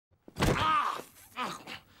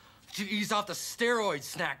You ease off the steroids,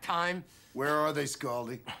 snack time. Where are they,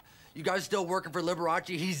 Scaldy? You guys still working for Liberace?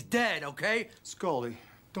 He's dead, okay? Scaldy,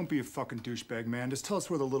 don't be a fucking douchebag, man. Just tell us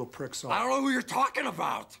where the little pricks are. I don't know who you're talking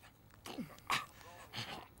about.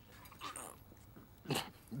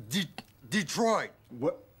 Detroit.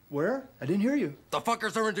 What? Where? I didn't hear you. The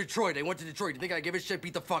fuckers are in Detroit. They went to Detroit. You think I give a shit?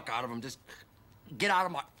 Beat the fuck out of them. Just get out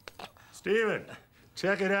of my... Steven,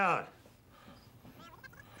 check it out.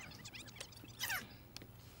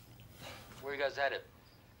 Where you guys headed?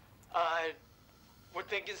 We're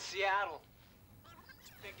thinking Seattle.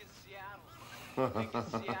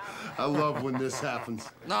 I love when this happens.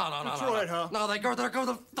 No. Detroit, huh? No, they go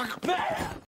the...